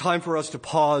 It's a time for us to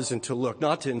pause and to look,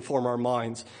 not to inform our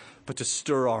minds, but to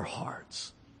stir our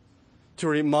hearts, to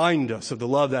remind us of the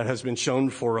love that has been shown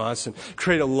for us and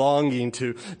create a longing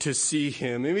to see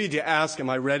Him. Maybe to ask, am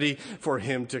I ready for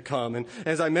Him to come? And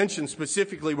as I mentioned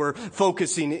specifically, we're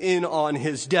focusing in on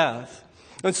His death.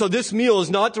 And so this meal is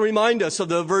not to remind us of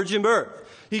the virgin birth.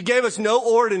 He gave us no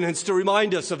ordinance to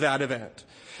remind us of that event.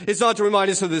 It's not to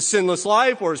remind us of his sinless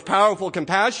life or his powerful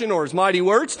compassion or his mighty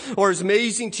works or his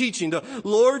amazing teaching. The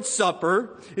Lord's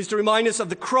Supper is to remind us of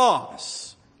the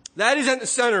cross. That is at the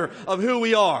center of who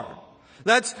we are.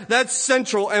 That's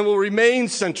central and will remain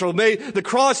central. May the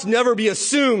cross never be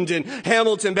assumed in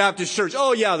Hamilton Baptist Church.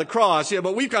 Oh yeah, the cross. Yeah,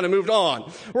 but we've kind of moved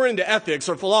on. We're into ethics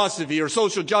or philosophy or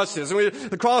social justice.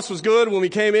 The cross was good when we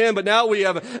came in, but now we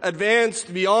have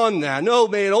advanced beyond that. No,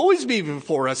 may it always be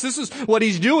before us. This is what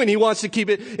he's doing. He wants to keep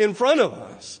it in front of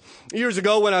us. Years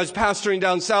ago when I was pastoring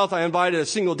down south, I invited a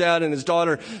single dad and his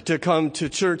daughter to come to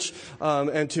church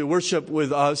and to worship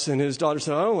with us. And his daughter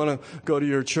said, I don't want to go to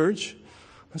your church.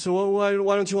 I said, well, why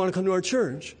don't you want to come to our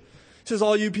church? He says,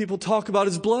 all you people talk about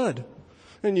is blood.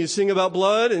 And you sing about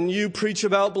blood and you preach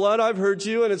about blood. I've heard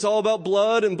you, and it's all about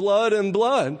blood and blood and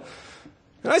blood.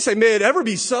 And I say, may it ever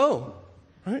be so.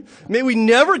 Right? May we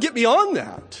never get beyond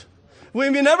that. We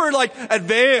may never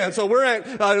advance. So we're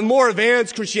at more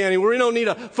advanced Christianity where we don't need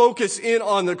to focus in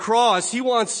on the cross. He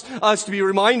wants us to be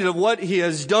reminded of what he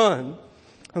has done.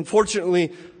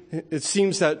 Unfortunately, it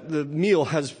seems that the meal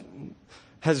has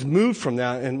moved from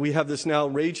that, and we have this now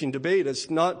raging debate as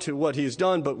not to what he has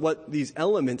done, but what these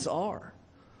elements are.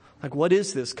 Like, what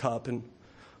is this cup and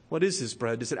what is this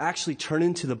bread? Does it actually turn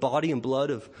into the body and blood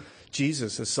of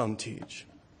Jesus, as some teach?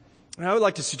 And I would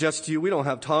like to suggest to you, we don't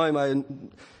have time. I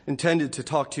intended to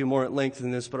talk to you more at length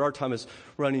than this, but our time is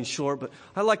running short. But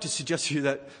I'd like to suggest to you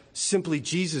that simply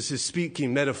Jesus is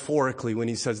speaking metaphorically when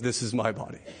he says, this is my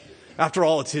body. After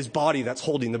all, it's his body that's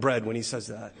holding the bread when he says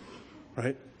that,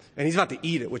 right? And he's about to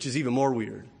eat it, which is even more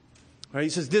weird. Right? He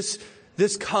says,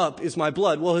 this cup is my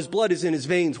blood. Well, his blood is in his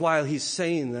veins while he's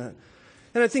saying that.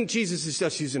 And I think Jesus is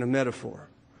just using a metaphor.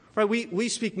 Right? We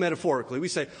speak metaphorically. We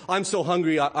say, I'm so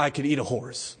hungry I could eat a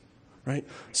horse. Right?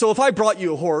 So if I brought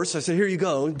you a horse, I say, here you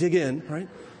go, dig in. Right?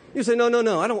 You say, no,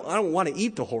 I don't want to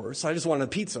eat the horse. I just want a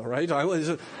pizza. Right?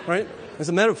 Right? It's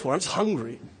a metaphor. I'm just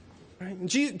hungry. Right? And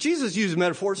Jesus uses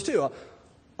metaphors too.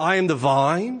 I am the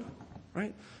vine.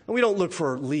 Right? And we don't look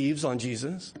for leaves on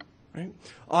Jesus, right?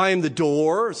 I am the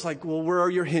door. It's like, well, where are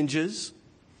your hinges?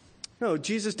 No,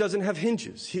 Jesus doesn't have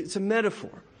hinges. It's a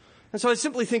metaphor. And so I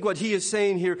simply think what he is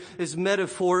saying here is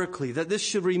metaphorically, that this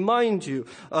should remind you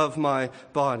of my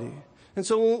body. And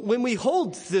so when we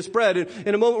hold this bread,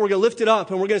 in a moment we're going to lift it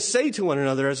up and we're going to say to one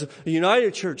another as a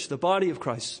united church, the body of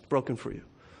Christ is broken for you.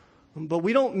 But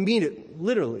we don't mean it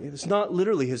literally. It's not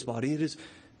literally his body. It is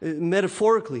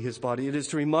metaphorically his body. It is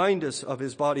to remind us of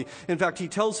his body. In fact, he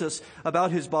tells us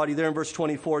about his body there in verse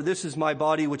 24. This is my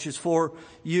body, which is for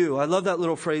you. I love that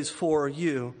little phrase, for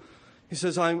you. He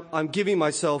says, I'm giving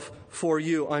myself for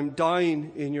you. I'm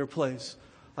dying in your place.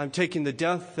 I'm taking the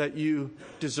death that you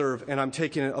deserve, and I'm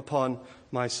taking it upon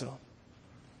myself.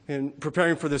 In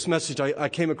preparing for this message, I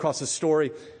came across a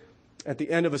story at the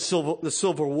end of the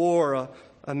Civil War.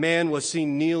 A man was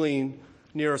seen kneeling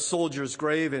near a soldier's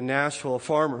grave in Nashville, a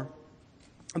farmer.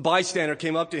 A bystander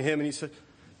came up to him and he said,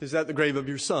 is that the grave of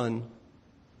your son? And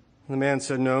the man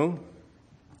said, no,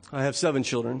 I have 7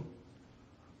 children,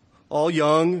 all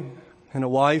young, and a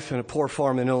wife and a poor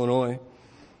farm in Illinois.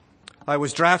 I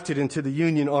was drafted into the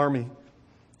Union Army,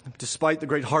 despite the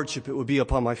great hardship it would be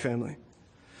upon my family.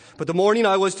 But the morning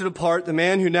I was to depart, the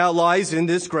man who now lies in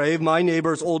this grave, my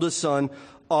neighbor's oldest son,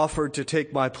 offered to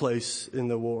take my place in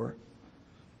the war.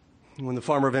 When the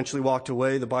farmer eventually walked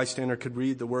away, the bystander could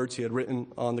read the words he had written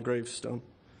on the gravestone.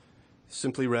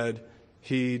 Simply read,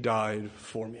 he died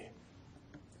for me.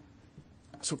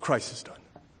 That's what Christ has done.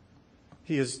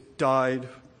 He has died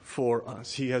for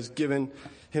us. He has given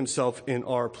himself in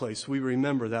our place. We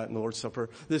remember that in the Lord's Supper.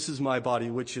 This is my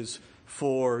body, which is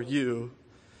for you.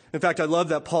 In fact, I love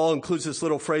that Paul includes this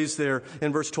little phrase there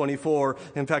in verse 24.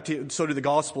 In fact, so do the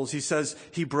Gospels. He says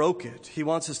he broke it. He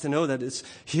wants us to know that it's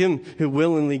him who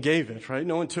willingly gave it, right?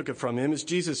 No one took it from him. It's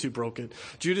Jesus who broke it.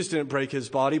 Judas didn't break his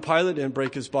body. Pilate didn't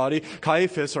break his body.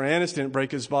 Caiaphas or Annas didn't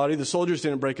break his body. The soldiers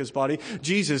didn't break his body.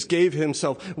 Jesus gave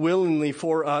himself willingly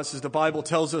for us, as the Bible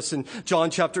tells us in John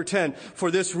chapter 10. For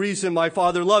this reason my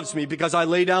Father loves me, because I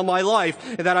lay down my life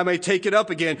and that I may take it up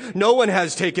again. No one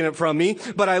has taken it from me,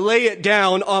 but I lay it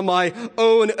down on my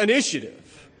own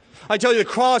initiative. I tell you, the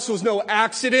cross was no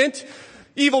accident.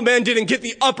 Evil men didn't get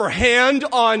the upper hand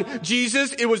on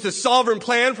Jesus. It was the sovereign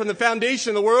plan from the foundation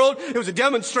of the world. It was a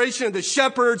demonstration of the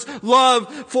shepherd's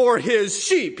love for his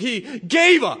sheep. He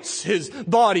gave us his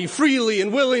body freely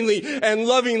and willingly and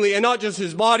lovingly, and not just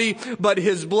his body, but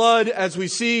his blood. As we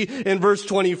see in verse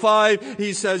 25,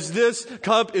 he says, this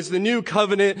cup is the new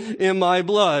covenant in my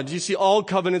blood. You see, all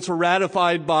covenants are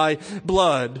ratified by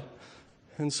blood.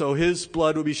 And so his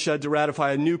blood would be shed to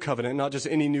ratify a new covenant, not just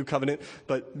any new covenant,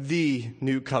 but the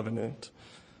new covenant.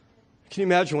 Can you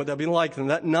imagine what that'd be like? And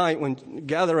that night when you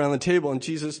gather around the table and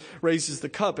Jesus raises the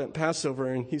cup at Passover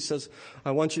and he says,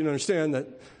 I want you to understand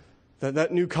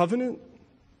that new covenant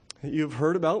that you've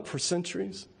heard about for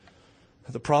centuries,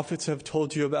 that the prophets have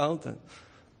told you about, that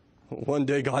one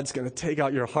day God's going to take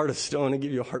out your heart of stone and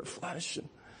give you a heart of flesh. And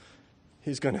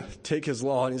he's going to take his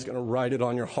law and he's going to write it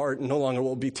on your heart. And no longer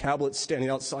will it be tablets standing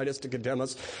outside us to condemn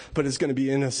us, but it's going to be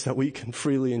in us that we can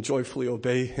freely and joyfully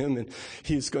obey him. And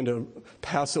he's going to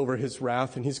pass over his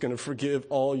wrath and he's going to forgive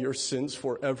all your sins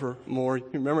forevermore. You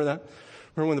remember that?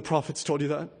 Remember when the prophets told you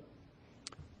that?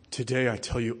 Today I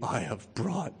tell you, I have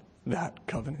brought that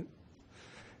covenant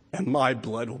and my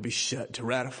blood will be shed to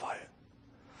ratify it.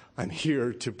 I'm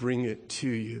here to bring it to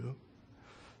you.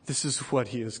 This is what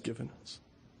he has given us.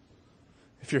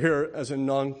 If you're here as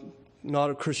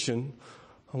not a Christian,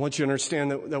 I want you to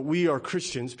understand that we are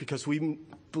Christians because we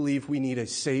believe we need a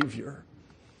Savior.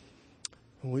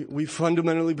 We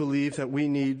fundamentally believe that we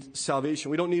need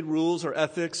salvation. We don't need rules or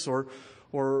ethics or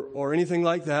anything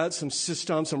like that, some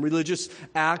system, some religious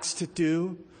acts to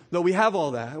do. Though we have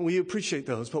all that, and we appreciate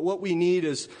those. But what we need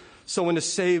is someone to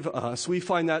save us. We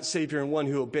find that Savior in one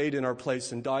who obeyed in our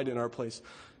place and died in our place,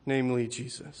 namely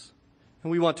Jesus.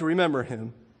 And we want to remember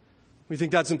him. We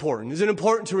think that's important. Is it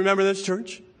important to remember this,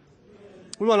 church?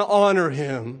 We want to honor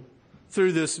him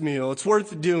through this meal. It's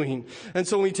worth doing. And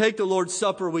so when we take the Lord's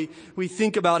Supper, we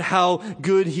think about how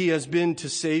good he has been to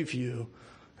save you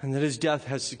and that his death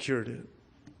has secured it.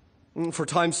 For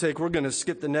time's sake, we're going to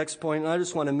skip the next point. And I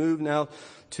just want to move now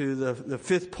to the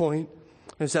fifth point,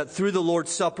 is that through the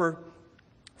Lord's Supper,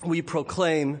 we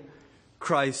proclaim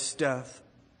Christ's death.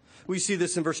 We see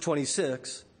this in verse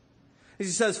 26. He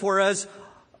says, for as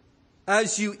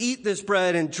you eat this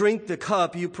bread and drink the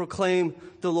cup, you proclaim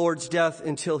the Lord's death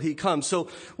until he comes. So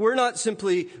we're not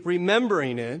simply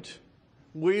remembering it.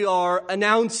 We are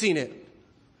announcing it.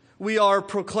 We are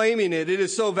proclaiming it. It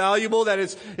is so valuable that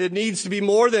it needs to be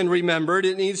more than remembered.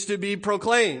 It needs to be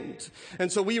proclaimed.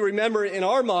 And so we remember it in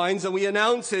our minds and we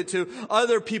announce it to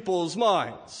other people's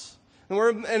minds. And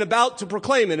we're about to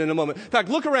proclaim it in a moment. In fact,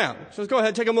 look around. So let's go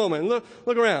ahead, take a moment and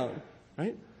look around.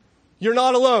 Right? You're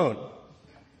not alone.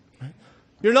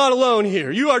 You're not alone here.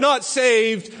 You are not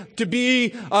saved to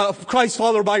be a Christ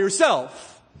follower by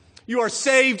yourself. You are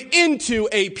saved into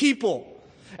a people.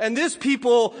 And this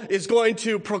people is going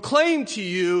to proclaim to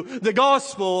you the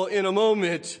gospel in a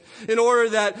moment in order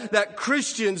that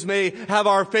Christians may have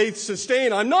our faith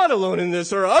sustained. I'm not alone in this.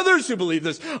 There are others who believe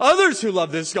this, others who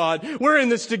love this God. We're in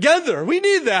this together. We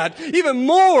need that even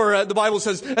more, the Bible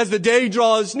says, as the day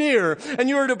draws near. And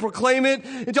you are to proclaim it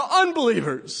to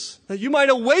unbelievers, that you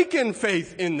might awaken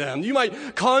faith in them. You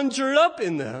might conjure it up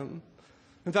in them.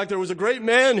 In fact, there was a great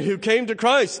man who came to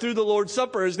Christ through the Lord's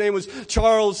Supper. His name was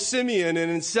Charles Simeon. And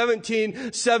in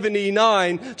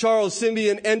 1779, Charles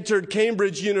Simeon entered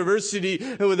Cambridge University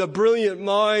with a brilliant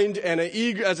mind and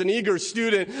as an eager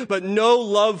student, but no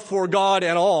love for God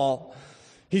at all.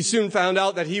 He soon found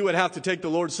out that he would have to take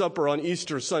the Lord's Supper on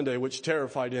Easter Sunday, which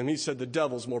terrified him. He said, the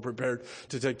devil's more prepared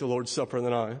to take the Lord's Supper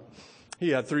than I. He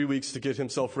had 3 weeks to get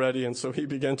himself ready, and so he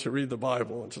began to read the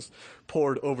Bible and just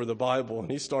pored over the Bible.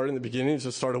 And he started in the beginning,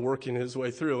 just started working his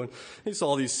way through. And he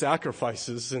saw these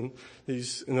sacrifices in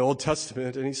the Old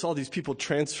Testament, and he saw these people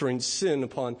transferring sin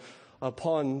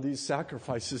upon these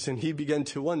sacrifices. And he began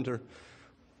to wonder,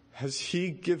 has he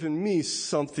given me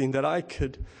something that I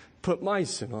could put my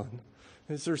sin on?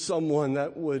 Is there someone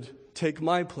that would take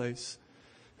my place?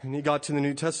 And he got to the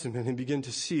New Testament and began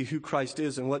to see who Christ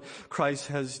is and what Christ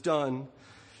has done.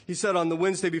 He said on the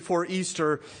Wednesday before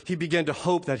Easter, he began to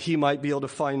hope that he might be able to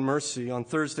find mercy. On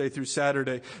Thursday through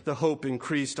Saturday, the hope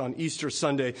increased. On Easter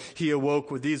Sunday, he awoke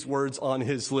with these words on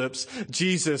his lips: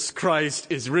 Jesus Christ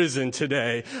is risen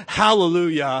today.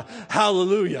 Hallelujah,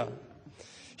 hallelujah.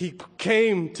 He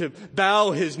came to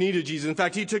bow his knee to Jesus. In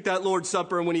fact, he took that Lord's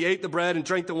Supper, and when he ate the bread and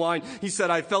drank the wine, he said,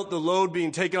 I felt the load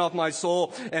being taken off my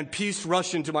soul and peace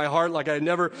rush into my heart like I had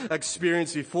never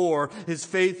experienced before. His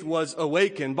faith was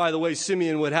awakened. By the way,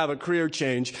 Simeon would have a career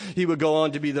change. He would go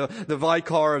on to be the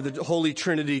vicar of the Holy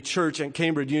Trinity Church at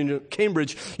Cambridge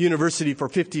University for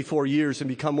 54 years and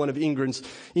become one of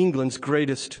England's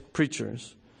greatest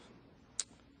preachers.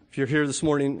 If you're here this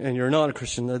morning and you're not a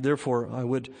Christian, therefore I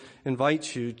would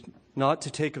invite you not to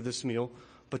take of this meal,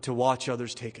 but to watch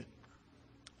others take it.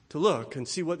 To look and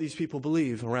see what these people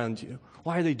believe around you.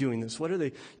 Why are they doing this? What are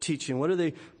they teaching? What are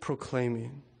they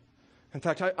proclaiming? In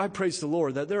fact, I praise the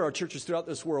Lord that there are churches throughout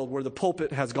this world where the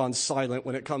pulpit has gone silent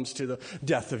when it comes to the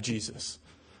death of Jesus.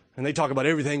 And they talk about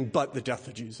everything but the death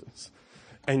of Jesus.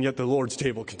 And yet the Lord's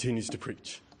table continues to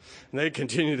preach. And they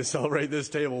continue to celebrate this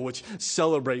table, which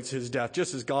celebrates his death,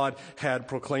 just as God had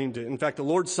proclaimed it. In fact, the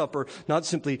Lord's Supper not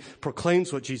simply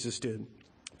proclaims what Jesus did,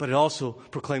 but it also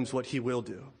proclaims what he will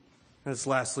do. And let's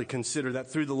lastly consider that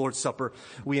through the Lord's Supper,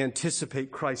 we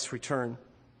anticipate Christ's return.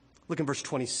 Look in verse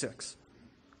 26.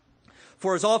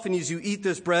 For as often as you eat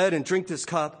this bread and drink this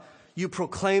cup, you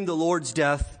proclaim the Lord's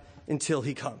death until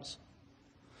he comes.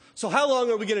 So how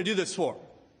long are we going to do this for?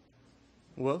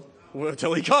 Well,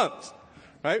 until he comes,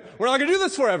 right? We're not going to do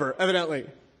this forever, evidently.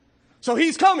 So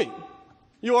he's coming.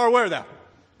 You are aware of that.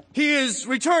 He is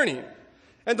returning.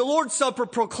 And the Lord's Supper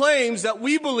proclaims that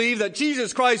we believe that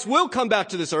Jesus Christ will come back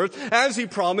to this earth, as he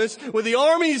promised, with the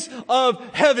armies of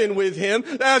heaven with him,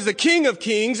 as the King of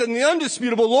Kings and the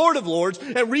undisputable Lord of Lords,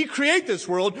 and recreate this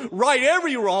world, right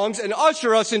every wrongs, and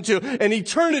usher us into an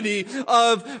eternity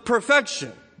of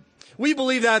perfection. We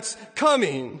believe that's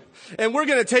coming. And we're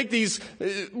going to take these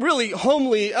really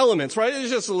homely elements, right? It's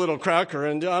just a little cracker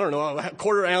and, a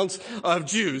quarter ounce of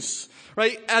juice,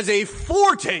 right? As a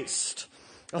foretaste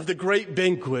of the great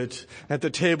banquet at the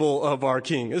table of our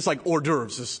King. It's like hors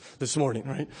d'oeuvres this morning,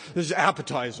 right? This is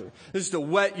appetizer. This is to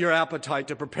whet your appetite,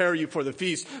 to prepare you for the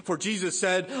feast. For Jesus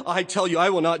said, I tell you, I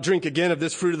will not drink again of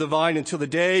this fruit of the vine until the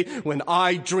day when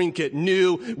I drink it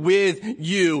new with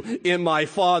you in my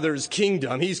Father's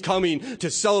kingdom. He's coming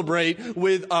to celebrate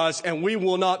with us, and we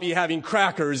will not be having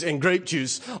crackers and grape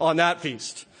juice on that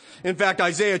feast. In fact,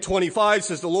 Isaiah 25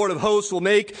 says the Lord of hosts will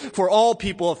make for all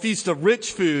people a feast of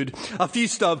rich food, a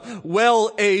feast of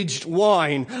well-aged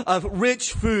wine, of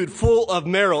rich food full of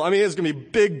marrow. I mean, there's going to be a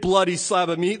big bloody slab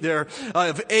of meat there,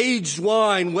 of aged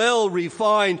wine, well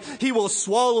refined. He will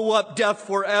swallow up death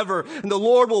forever, and the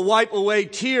Lord will wipe away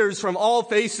tears from all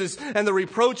faces and the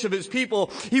reproach of his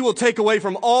people. He will take away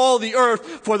from all the earth,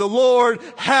 for the Lord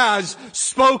has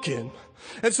spoken.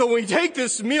 And so when we take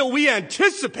this meal, we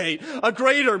anticipate a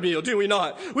greater meal, do we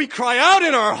not? We cry out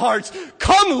in our hearts,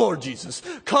 come, Lord Jesus,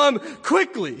 come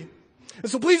quickly. And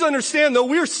so please understand, though,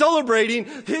 we're celebrating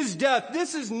his death.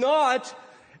 This is not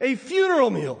a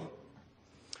funeral meal.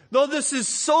 Though this is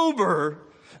sober,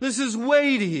 this is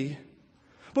weighty,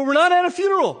 but we're not at a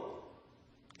funeral.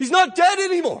 He's not dead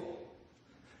anymore.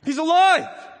 He's alive.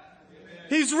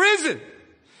 He's risen.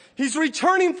 He's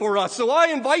returning for us. So I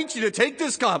invite you to take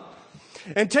this cup.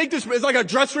 And take this, it's like a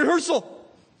dress rehearsal,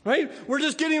 right? We're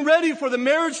just getting ready for the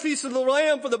marriage feast of the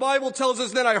Lamb, for the Bible tells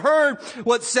us, then I heard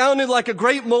what sounded like a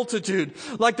great multitude,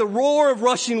 like the roar of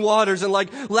rushing waters and like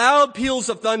loud peals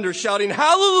of thunder shouting,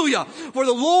 hallelujah, for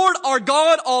the Lord our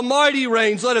God Almighty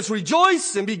reigns. Let us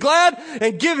rejoice and be glad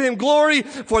and give him glory,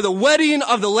 for the wedding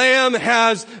of the Lamb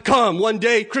has come. One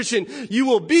day, Christian, you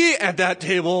will be at that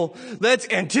table. Let's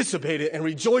anticipate it and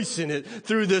rejoice in it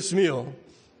through this meal.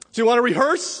 So you want to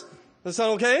rehearse? Does that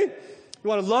sound okay? You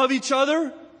want to love each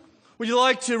other? Would you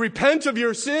like to repent of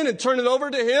your sin and turn it over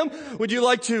to him? Would you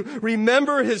like to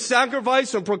remember his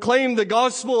sacrifice and proclaim the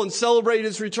gospel and celebrate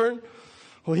his return?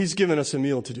 Well, he's given us a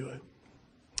meal to do it.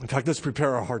 In fact, let's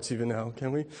prepare our hearts even now,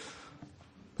 can we?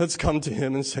 Let's come to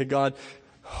him and say, God,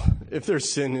 if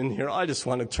there's sin in here, I just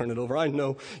want to turn it over. I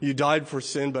know you died for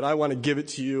sin, but I want to give it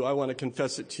to you. I want to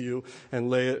confess it to you and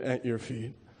lay it at your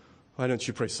feet. Why don't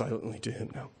you pray silently to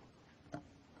him now?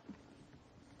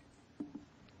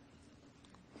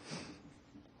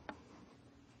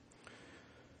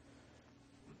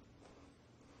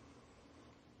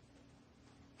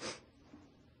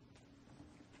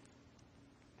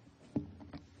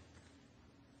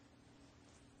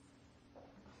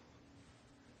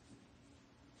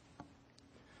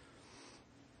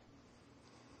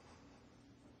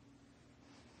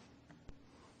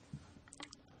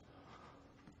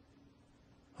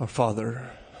 Our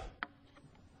Father,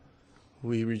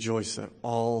 we rejoice that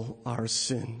all our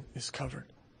sin is covered.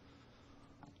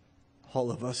 All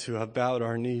of us who have bowed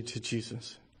our knee to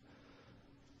Jesus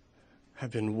have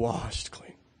been washed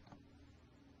clean.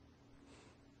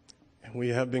 And we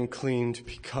have been cleaned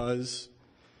because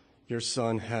your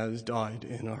Son has died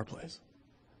in our place.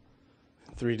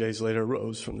 3 days later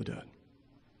rose from the dead.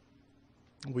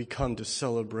 We come to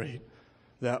celebrate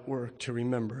that work, to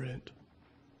remember it,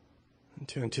 and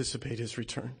to anticipate his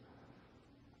return.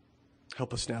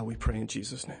 Help us now, we pray in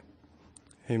Jesus' name.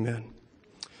 Amen.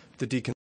 The deacon.